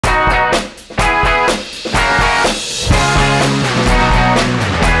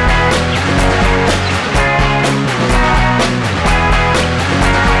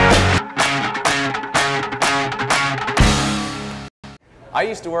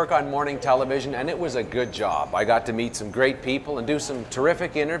used to work on morning television, and it was a good job. I got to meet some great people and do some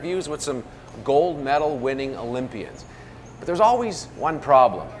terrific interviews with some gold medal winning Olympians. But there's always one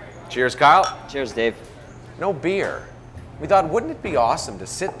problem. Cheers, Kyle. Cheers, Dave. No beer. We thought, wouldn't it be awesome to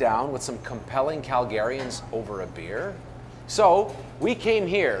sit down with some compelling Calgarians over a beer? So we came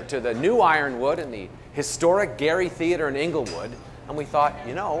here to the new Ironwood in the historic Gary Theatre in Inglewood, and we thought,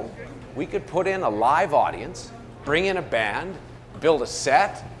 you know, we could put in a live audience, bring in a band, build a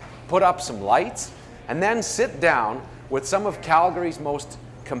set, put up some lights, and then sit down with some of Calgary's most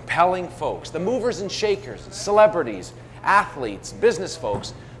compelling folks, the movers and shakers, celebrities, athletes, business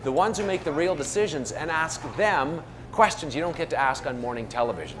folks, the ones who make the real decisions, and ask them questions you don't get to ask on morning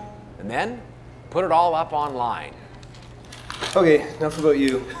television. And then put it all up online. Okay, enough about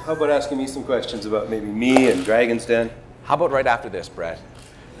you. How about asking me some questions about maybe me and Dragon's Den? How about right after this, Brett?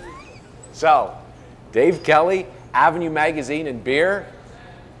 So, Dave Kelly, Avenue Magazine and beer,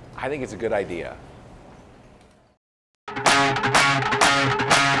 I think it's a good idea.